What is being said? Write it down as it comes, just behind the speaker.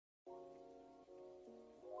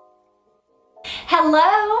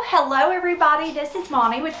Hello everybody. This is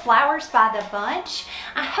Mommy with Flowers by the Bunch.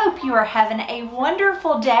 I hope you are having a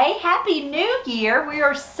wonderful day. Happy New Year. We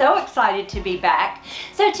are so excited to be back.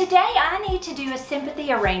 So today I need to do a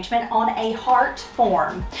sympathy arrangement on a heart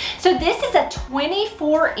form. So this is a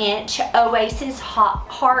 24-inch Oasis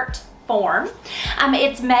heart form.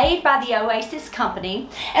 It's made by the Oasis company,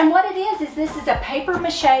 and what it is this is a paper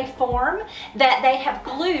mache form that they have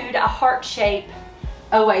glued a heart shape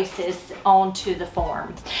Oasis onto the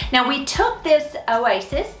form. Now we took this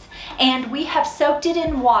Oasis and we have soaked it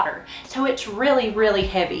in water, so it's really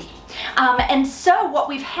heavy. And so what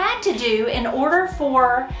we've had to do in order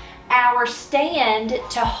for our stand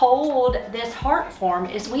to hold this heart form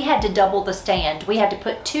is we had to double the stand. We had to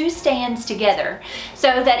put two stands together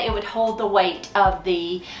so that it would hold the weight of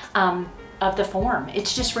the form.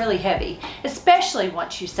 It's just really heavy, especially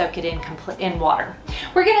once you soak it in water.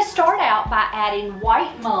 We're going to start out by adding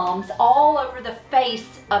white mums all over the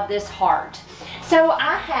face of this heart. So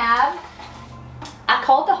I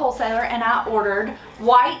called the wholesaler and I ordered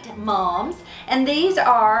white mums, and these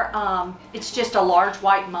are, it's just a large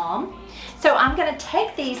white mum. So I'm going to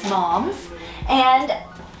take these mums and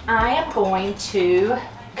I am going to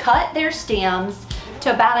cut their stems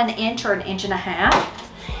to about an inch or an inch and a half.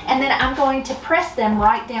 And then I'm going to press them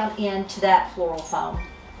right down into that floral foam.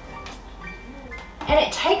 And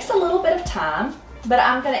it takes a little bit of time, but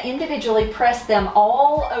I'm going to individually press them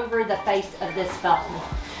all over the face of this foam.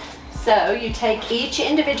 So you take each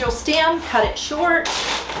individual stem, cut it short,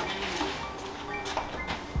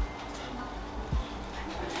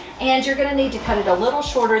 and you're going to need to cut it a little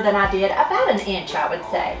shorter than I did, about an inch I would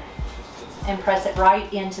say, and press it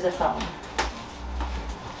right into the foam.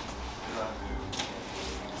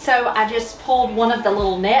 So I just pulled one of the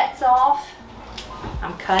little nets off.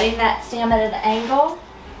 I'm cutting that stem at an angle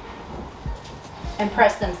and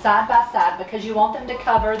press them side by side because you want them to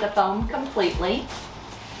cover the foam completely.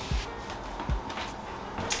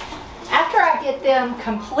 After I get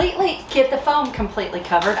the foam completely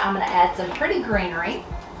covered, I'm going to add some pretty greenery.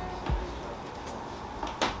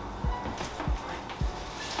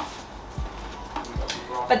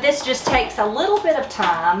 But this just takes a little bit of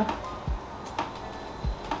time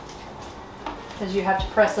because you have to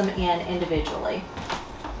press them in individually.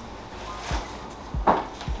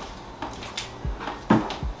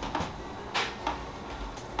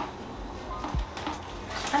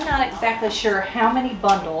 I'm not exactly sure how many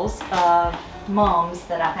bundles of mums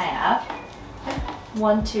that I have.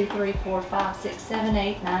 1, 2, 3, 4, 5, 6, 7,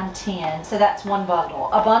 8, 9, 10. So that's one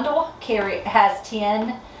bundle. A bundle has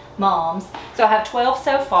 10 mums. So I have 12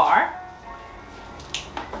 so far.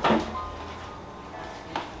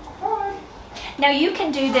 Now you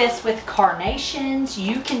can do this with carnations,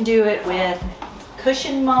 you can do it with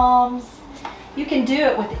cushion mums, you can do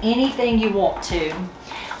it with anything you want to.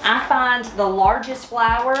 I find the largest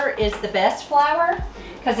flower is the best flower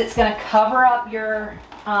because it's going to cover up your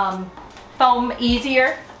foam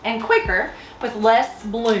easier and quicker with less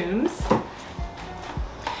blooms.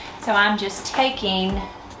 So I'm just cutting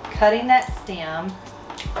that stem,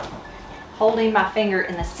 holding my finger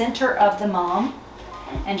in the center of the mum,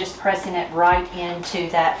 and just pressing it right into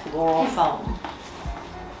that floral foam.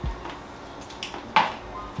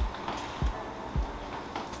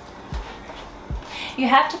 You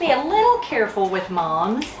have to be a little careful with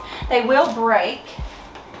mums. They will break.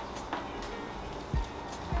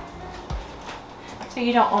 So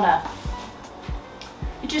you don't want to,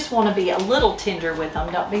 you just want to be a little tender with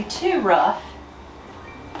them. Don't be too rough.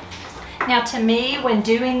 Now to me, when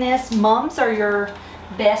doing this, mums are your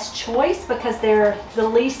best choice because they're the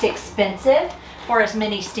least expensive for as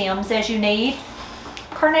many stems as you need.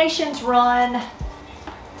 Carnations run,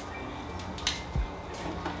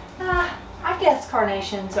 I guess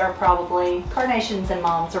carnations and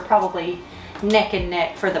mums are probably neck and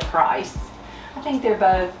neck for the price. I think they're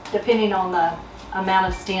both, depending on the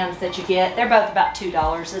amount of stems that you get, they're both about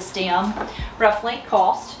 $2 a stem, roughly,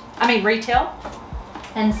 retail.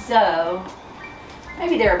 And so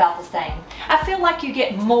maybe they're about the same. I feel like you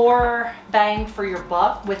get more bang for your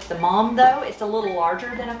buck with the mum though. It's a little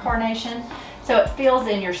larger than a carnation, so it fills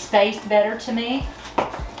in your space better to me.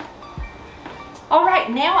 All right,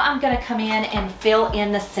 now I'm going to come in and fill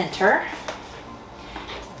in the center.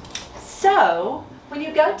 So when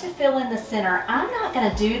you go to fill in the center, I'm not going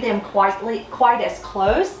to do them quite as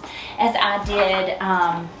close as I did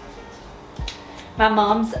my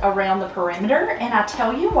mums around the perimeter, and I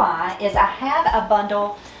tell you why is I have a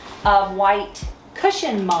bundle of white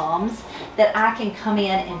cushion mums that I can come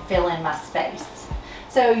in and fill in my space.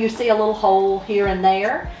 So you see a little hole here and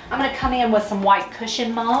there. I'm going to come in with some white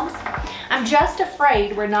cushion mums. I'm just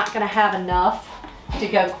afraid we're not going to have enough to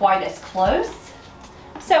go quite as close,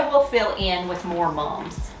 so we'll fill in with more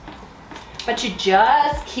mums. But you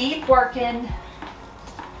just keep working.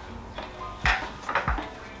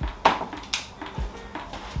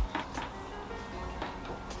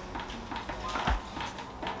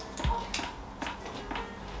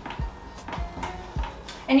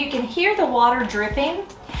 And you can hear the water dripping.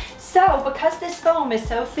 So because this foam is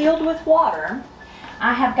so filled with water,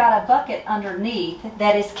 I have got a bucket underneath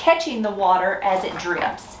that is catching the water as it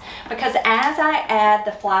drips. Because as I add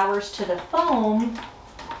the flowers to the foam,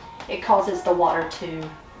 it causes the water to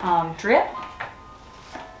drip.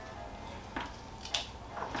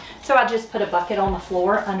 So I just put a bucket on the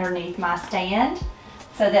floor underneath my stand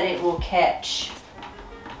so that it will catch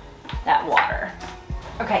that water.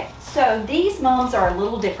 Okay, so these mums are a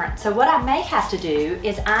little different. So what I may have to do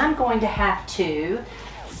is I'm going to have to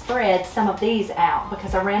spread some of these out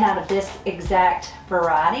because I ran out of this exact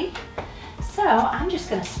variety. So I'm just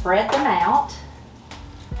going to spread them out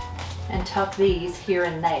and tuck these here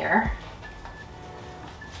and there.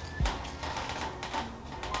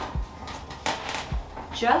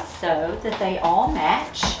 Just so that they all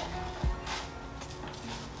match.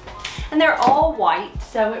 And they're all white,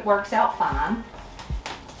 so it works out fine.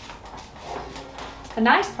 The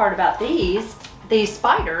nice part about these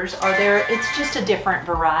spiders are it's just a different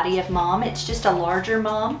variety of mum. It's just a larger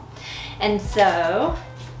mum. And so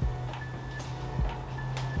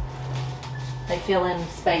they fill in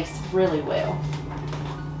space really well.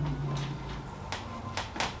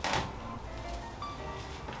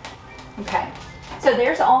 Okay, so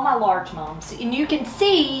there's all my large mums. And you can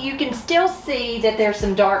still see that there's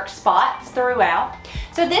some dark spots throughout.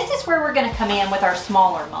 So this is where we're gonna come in with our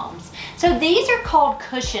smaller mums. So these are called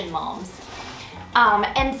cushion mums.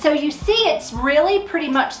 And so you see it's really pretty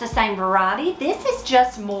much the same variety. This is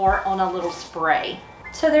just more on a little spray.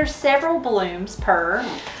 So there's several blooms per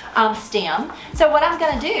stem. So what I'm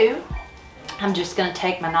gonna do, I'm just gonna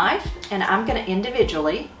take my knife and I'm gonna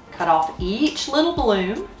individually cut off each little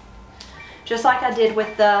bloom, just like I did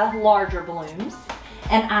with the larger blooms.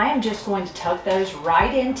 And I am just going to tuck those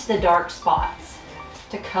right into the dark spots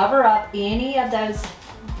to cover up any of those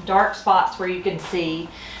dark spots where you can see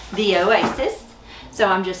the oasis. So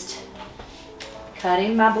I'm just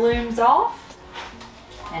cutting my blooms off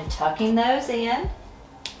and tucking those in.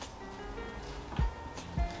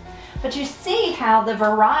 But you see how the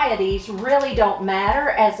varieties really don't matter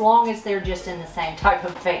as long as they're just in the same type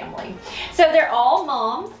of family. So they're all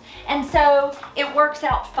mums, and so it works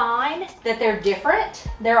out fine that they're different.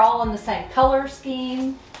 They're all in the same color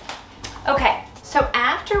scheme. Okay, so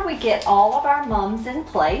after we get all of our mums in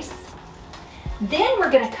place, then we're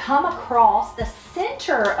going to come across the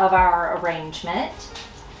center of our arrangement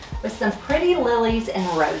with some pretty lilies and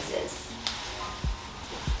roses.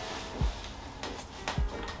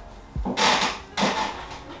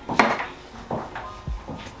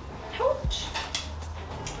 Ouch.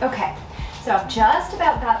 Okay, so I've just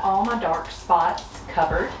about got all my dark spots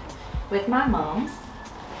covered with my mums.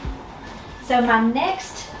 So my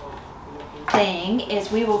next thing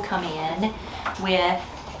is we will come in with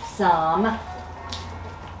some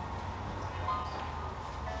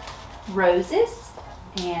roses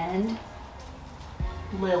and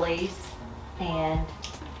lilies, and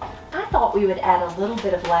I thought we would add a little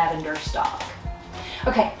bit of lavender stock.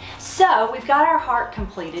 Okay, so we've got our heart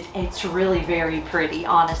completed. It's really very pretty,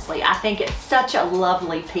 honestly. I think it's such a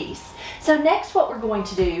lovely piece. So next what we're going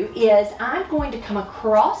to do is I'm going to come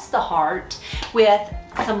across the heart with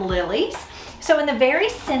some lilies. So in the very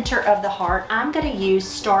center of the heart, I'm going to use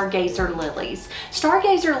Stargazer lilies.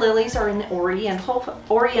 Stargazer lilies are in the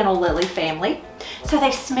Oriental lily family, so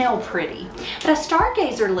they smell pretty. But a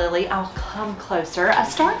Stargazer lily, I'll come closer, a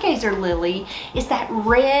Stargazer lily is that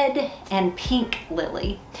red and pink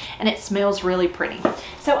lily, and it smells really pretty.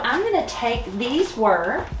 So I'm going to take, these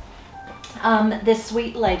were this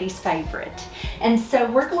sweet lady's favorite. And so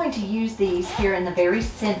we're going to use these here in the very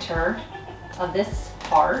center of this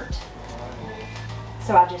heart.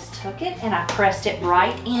 So I just took it and I pressed it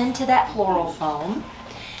right into that floral foam.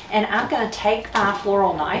 And I'm going to take my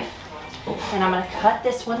floral knife and I'm going to cut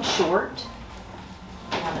this one short.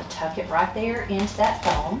 I'm going to tuck it right there into that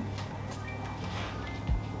foam.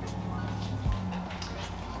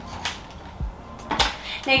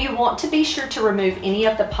 Now you want to be sure to remove any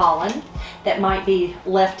of the pollen that might be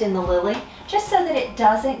left in the lily, just so that it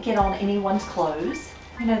doesn't get on anyone's clothes.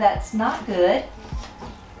 You know, that's not good.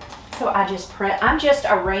 So I'm just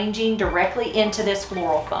arranging directly into this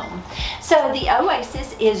floral foam. So the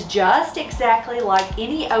oasis is just exactly like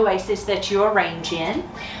any oasis that you arrange in.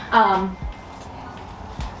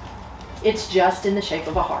 it's just in the shape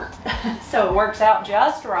of a heart. So it works out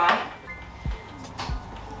just right.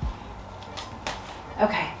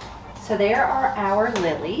 Okay, so there are our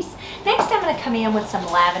lilies. Next I'm going to come in with some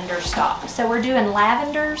lavender stock. So we're doing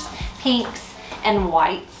lavenders, pinks, and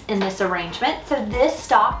whites in this arrangement. So this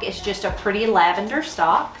stock is just a pretty lavender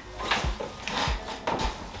stock.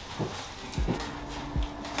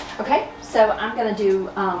 Okay, so I'm going to do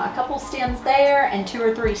a couple stems there and 2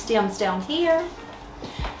 or 3 stems down here.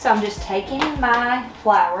 So I'm just taking my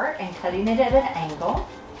flower and cutting it at an angle.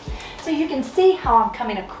 So you can see how I'm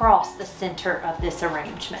coming across the center of this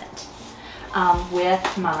arrangement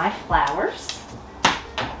with my flowers.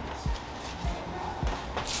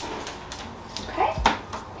 Okay,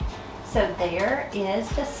 so there is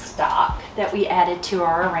the stock that we added to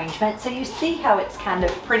our arrangement. So you see how it's kind of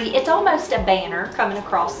pretty. It's almost a banner coming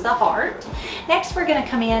across the heart. Next we're going to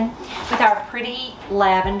come in with our pretty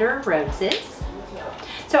lavender roses.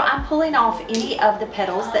 So I'm pulling off any of the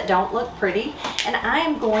petals that don't look pretty, and I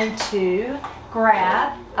am going to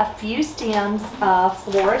grab a few stems of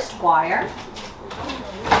florist wire.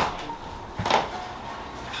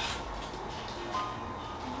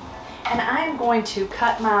 And I'm going to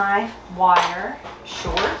cut my wire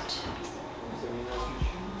short.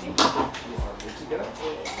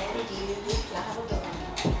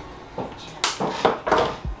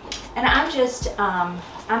 And I'm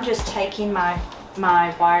just taking my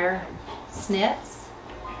wire snips,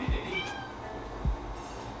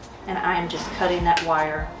 and I am just cutting that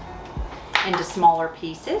wire into smaller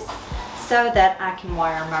pieces so that I can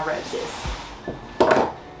wire my roses.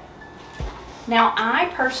 Now I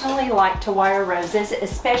personally like to wire roses,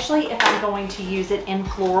 especially if I'm going to use it in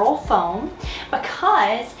floral foam,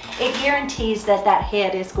 because it guarantees that that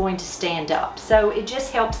head is going to stand up. So it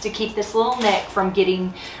just helps to keep this little neck from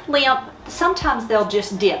getting limp. Sometimes they'll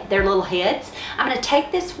just dip their little heads. I'm going to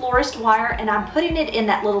take this florist wire and I'm putting it in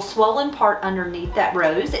that little swollen part underneath that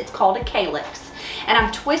rose. It's called a calyx. And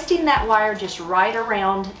I'm twisting that wire just right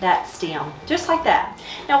around that stem, just like that.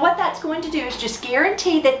 Now what that's going to do is just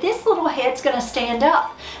guarantee that this little head's going to stand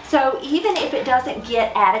up. So even if it doesn't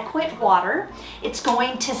get adequate water, it's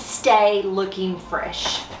going to stay looking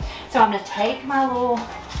fresh. So I'm going to take my little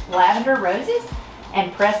lavender roses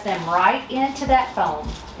and press them right into that foam.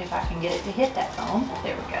 If I can get it to hit that foam.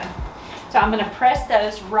 There we go. So I'm going to press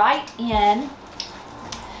those right in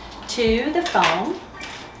to the foam.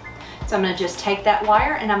 So I'm going to just take that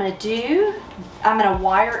wire and I'm going to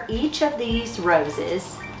wire each of these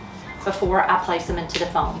roses before I place them into the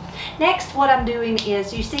foam. Next, what I'm doing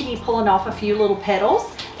is, you see me pulling off a few little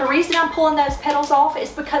petals. The reason I'm pulling those petals off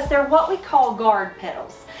is because they're what we call guard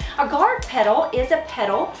petals. A guard petal is a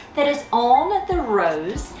petal that is on the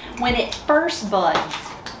rose when it first buds.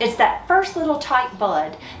 It's that first little tight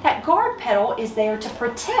bud. That guard petal is there to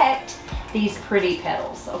protect these pretty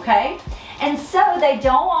petals, okay? And so they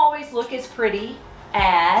don't always look as pretty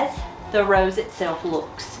as the rose itself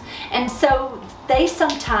looks. And so they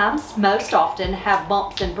sometimes, most often, have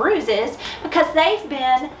bumps and bruises because they've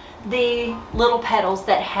been the little petals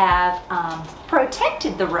that have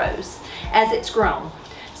protected the rose as it's grown.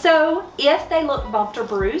 So if they look bumped or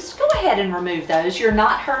bruised, go ahead and remove those. You're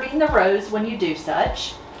not hurting the rose when you do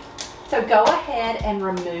such. So go ahead and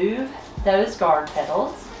remove those guard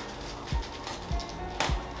petals.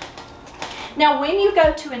 Now when you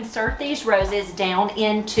go to insert these roses down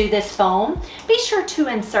into this foam, be sure to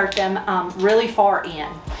insert them really far in.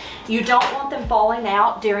 You don't want them falling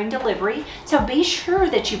out during delivery, so be sure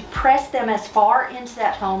that you press them as far into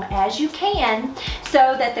that foam as you can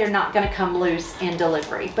so that they're not going to come loose in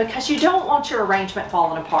delivery, because you don't want your arrangement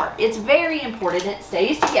falling apart. It's very important it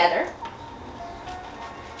stays together.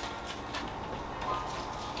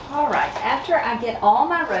 Alright, after I get all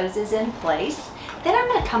my roses in place, then I'm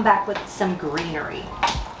going to come back with some greenery.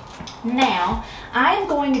 Now, I am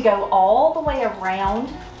going to go all the way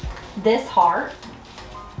around this heart.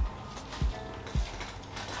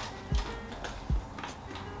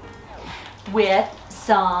 With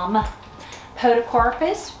some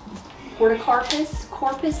portocarpus.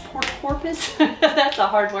 That's a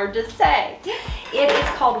hard word to say. It is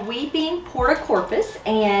called weeping portocarpus,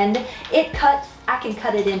 and I can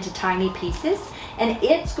cut it into tiny pieces, and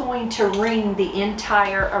it's going to ring the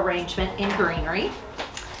entire arrangement in greenery.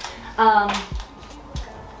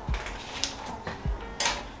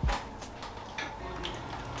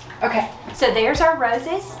 Okay, so there's our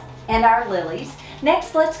roses and our lilies.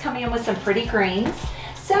 Next, let's come in with some pretty greens.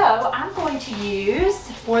 So I'm going to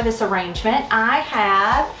use, for this arrangement, I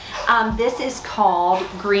have, this is called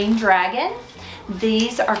Green Dragon.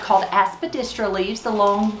 These are called aspidistra leaves. The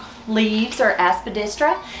long leaves are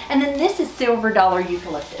aspidistra. And then this is silver dollar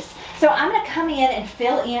eucalyptus. So I'm going to come in and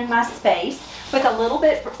fill in my space with a little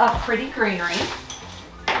bit of pretty greenery.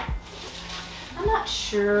 I'm not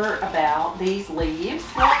sure about these leaves.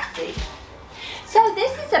 Let's see. So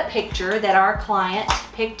this is a picture that our client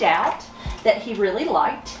picked out that he really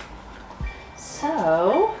liked.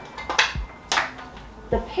 So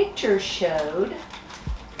the picture showed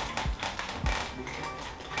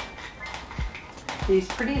these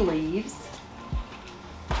pretty leaves.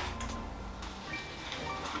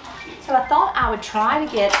 So I thought I would try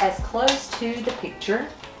to get as close to the picture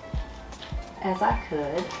as I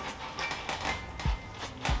could.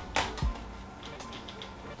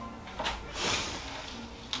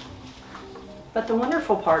 But the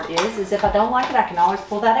wonderful part is if I don't like it, I can always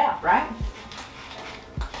pull that out, right?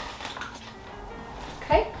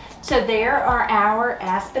 Okay, so there are our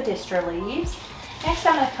aspidistra leaves. Next,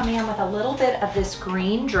 I'm going to come in with a little bit of this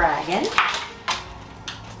green dragon.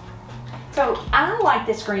 So I like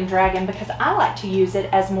this green dragon because I like to use it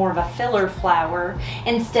as more of a filler flower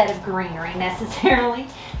instead of greenery necessarily.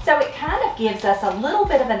 So it kind of gives us a little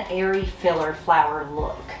bit of an airy filler flower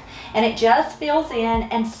look. And it just fills in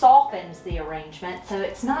and softens the arrangement so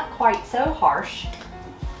it's not quite so harsh.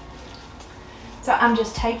 So I'm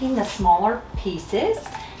just taking the smaller pieces,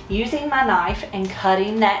 using my knife and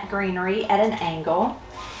cutting that greenery at an angle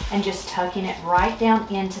and just tucking it right down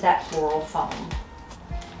into that floral foam.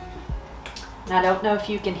 And I don't know if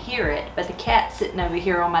you can hear it, but the cat's sitting over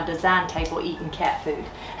here on my design table eating cat food.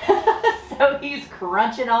 So he's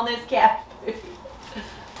crunching on this cat food.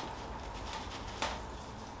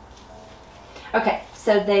 Okay,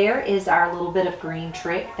 so there is our little bit of green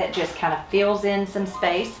trick that just kind of fills in some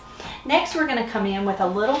space. Next, we're going to come in with a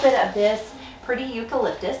little bit of this pretty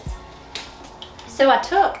eucalyptus. So I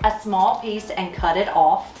took a small piece and cut it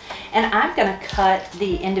off, and I'm going to cut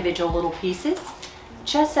the individual little pieces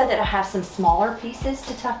just so that I have some smaller pieces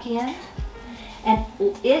to tuck in. And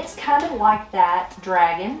it's kind of like that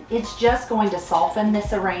dragon. It's just going to soften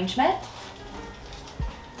this arrangement.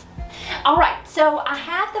 All right, so I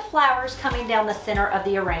have the flowers coming down the center of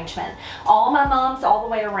the arrangement. All my mums all the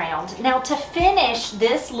way around. Now to finish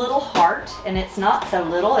this little heart, and it's not so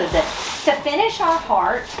little, is it? To finish our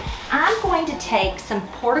heart, I'm going to take some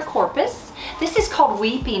portocorpus. This is called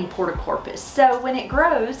weeping portocorpus. So when it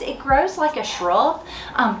grows like a shrub,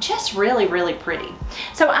 just really, really pretty.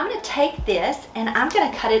 So I'm going to take this and I'm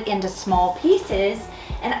going to cut it into small pieces,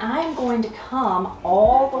 and I'm going to come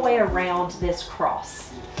all the way around this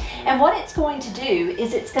cross. And what it's going to do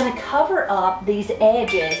is it's going to cover up these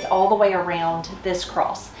edges all the way around this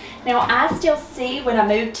cross. Now I still see, when I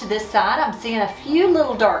move to this side, I'm seeing a few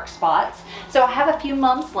little dark spots. So I have a few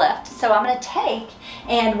mums left. So I'm going to take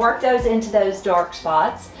and work those into those dark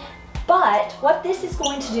spots. But what this is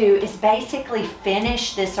going to do is basically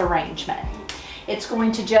finish this arrangement. It's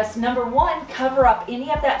going to just, number one, cover up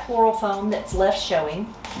any of that floral foam that's left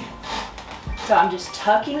showing. So I'm just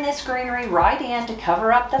tucking this greenery right in to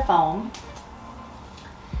cover up the foam.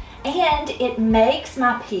 And it makes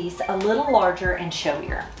my piece a little larger and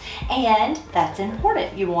showier. And that's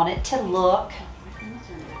important. You want it to look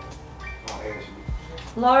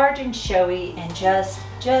large and showy and just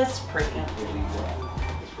pretty.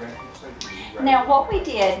 Now what we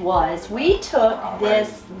did was we took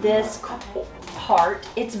this heart.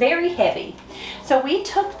 It's very heavy. So we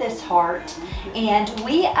took this heart and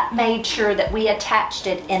we made sure that we attached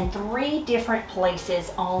it in 3 different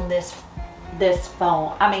places on this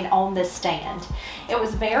foam, on this stand. It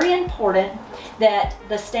was very important that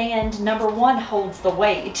the stand, number one, holds the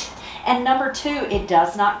weight, and number two, it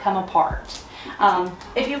does not come apart.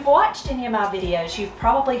 If you've watched any of my videos, you've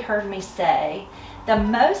probably heard me say the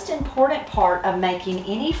most important part of making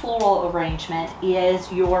any floral arrangement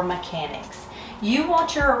is your mechanics. You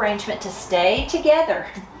want your arrangement to stay together.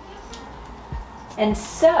 And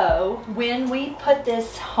so when we put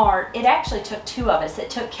this heart, it actually took 2 of us. It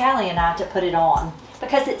took Callie and I to put it on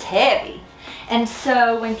because it's heavy. And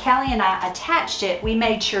so when Callie and I attached it, we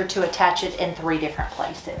made sure to attach it in 3 different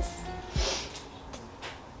places.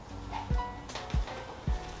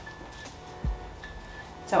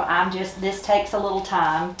 So this takes a little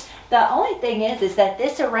time. The only thing is that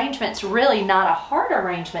this arrangement's really not a hard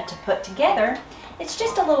arrangement to put together. It's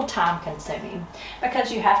just a little time consuming because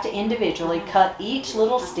you have to individually cut each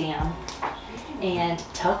little stem and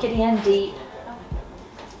tuck it in deep.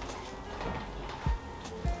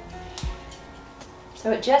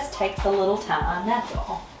 So it just takes a little time, that's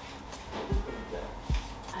all.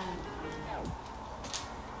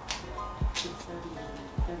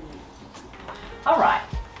 All right.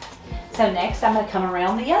 So next I'm going to come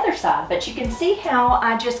around the other side, but you can see how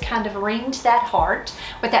I just kind of ringed that heart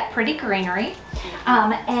with that pretty greenery.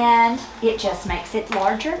 And it just makes it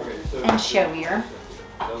larger and showier.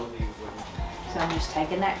 So I'm just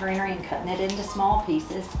taking that greenery and cutting it into small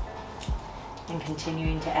pieces and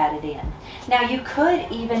continuing to add it in. Now you could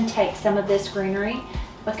even take some of this greenery,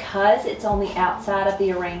 because it's on the outside of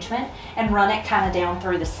the arrangement, and run it kind of down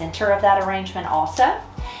through the center of that arrangement also.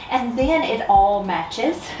 And then it all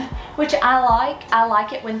matches, which I like. I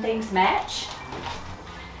like it when things match.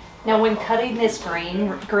 Now when cutting this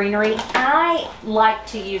greenery, I like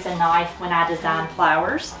to use a knife when I design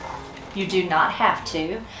flowers. You do not have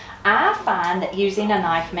to. I find that using a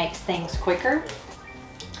knife makes things quicker.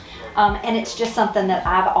 And it's just something that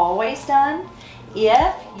I've always done.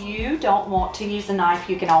 If you don't want to use a knife,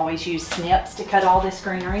 you can always use snips to cut all this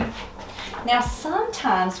greenery. Now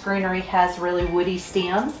sometimes greenery has really woody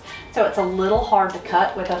stems, so it's a little hard to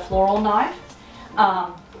cut with a floral knife.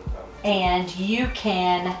 And you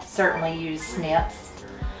can certainly use snips.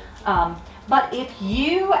 But if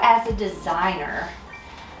you as a designer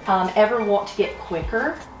ever want to get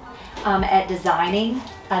quicker at designing,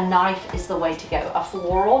 a knife is the way to go. A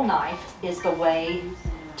floral knife is the way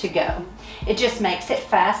to go. It just makes it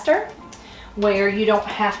faster, where you don't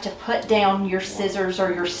have to put down your scissors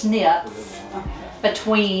or your snips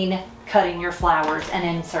between cutting your flowers and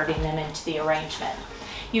inserting them into the arrangement.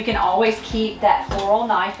 You can always keep that floral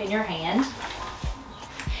knife in your hand,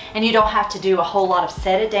 and you don't have to do a whole lot of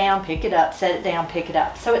set it down, pick it up, set it down, pick it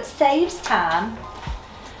up. So it saves time.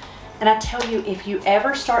 And I tell you, if you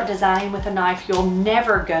ever start designing with a knife, you'll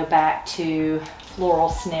never go back to floral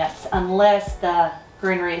snips unless the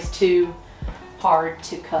greenery is too hard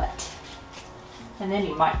to cut. And then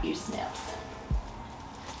you might use snips.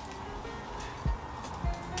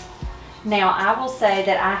 Now I will say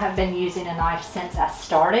that I have been using a knife since I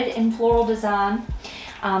started in floral design.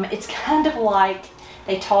 It's kind of like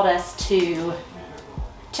they taught us to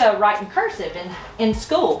write in cursive in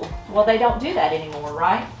school. Well, they don't do that anymore,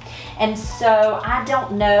 right? And so I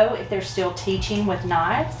don't know if they're still teaching with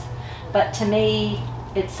knives, but to me,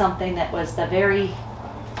 it's something that was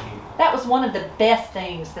that was one of the best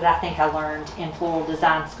things that I think I learned in floral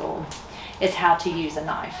design school, is how to use a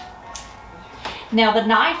knife. Now the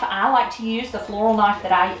knife I like to use, the floral knife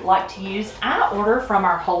that I like to use, I order from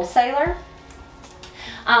our wholesaler.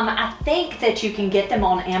 I think that you can get them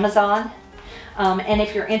on Amazon. And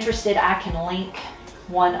if you're interested, I can link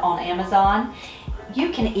one on Amazon. You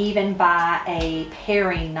can even buy a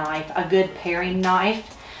paring knife, a good paring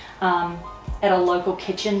knife, at a local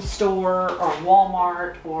kitchen store or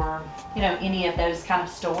Walmart, or any of those kind of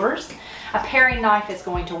stores. A paring knife is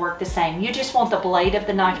going to work the same. You just want the blade of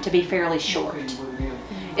the knife to be fairly short.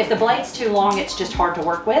 If the blade's too long, it's just hard to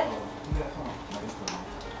work with.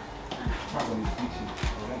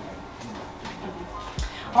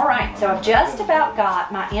 All right, so I've just about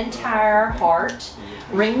got my entire heart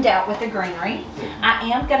ringed out with the greenery. I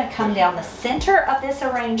am going to come down the center of this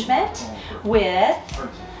arrangement with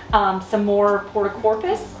some more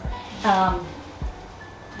portocorpus,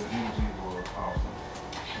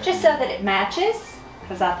 just so that it matches,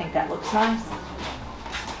 because I think that looks nice.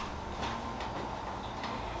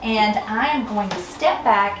 And I am going to step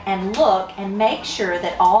back and look and make sure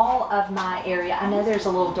that all of my area, I know there's a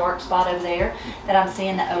little dark spot over there that I'm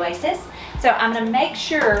seeing the oasis. So I'm going to make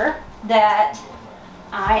sure that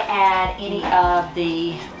I add any of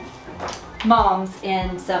the mums in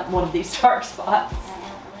one of these dark spots.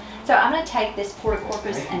 So I'm going to take this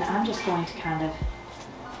portocorpus and I'm just going to kind of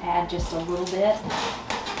add just a little bit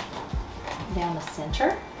down the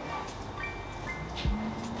center.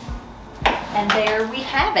 And there we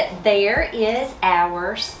have it. There is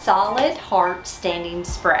our solid heart standing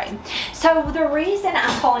spray. So the reason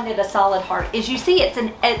I'm calling it a solid heart is, you see, it's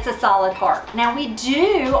a solid heart. Now we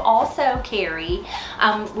do also carry,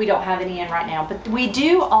 we don't have any in right now, but we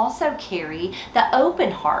do also carry the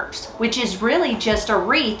open hearts, which is really just a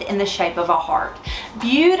wreath in the shape of a heart.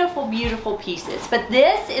 Beautiful, beautiful pieces. But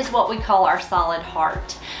this is what we call our solid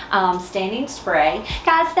heart standing spray.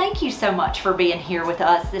 Guys, thank you so much for being here with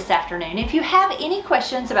us this afternoon. If you have any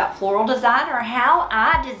questions about floral design or how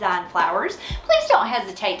I design flowers, please don't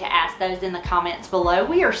hesitate to ask those in the comments below.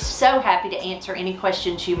 We are so happy to answer any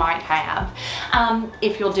questions you might have.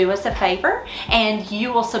 If you'll do us a favor and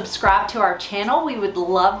you will subscribe to our channel, we would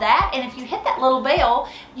love that. And if you hit that little bell,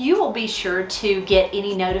 you will be sure to get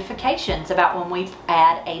any notifications about when we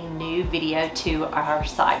add a new video to our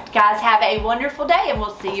site. Guys, have a wonderful day and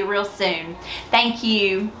we'll see you real soon. Thank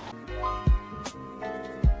you.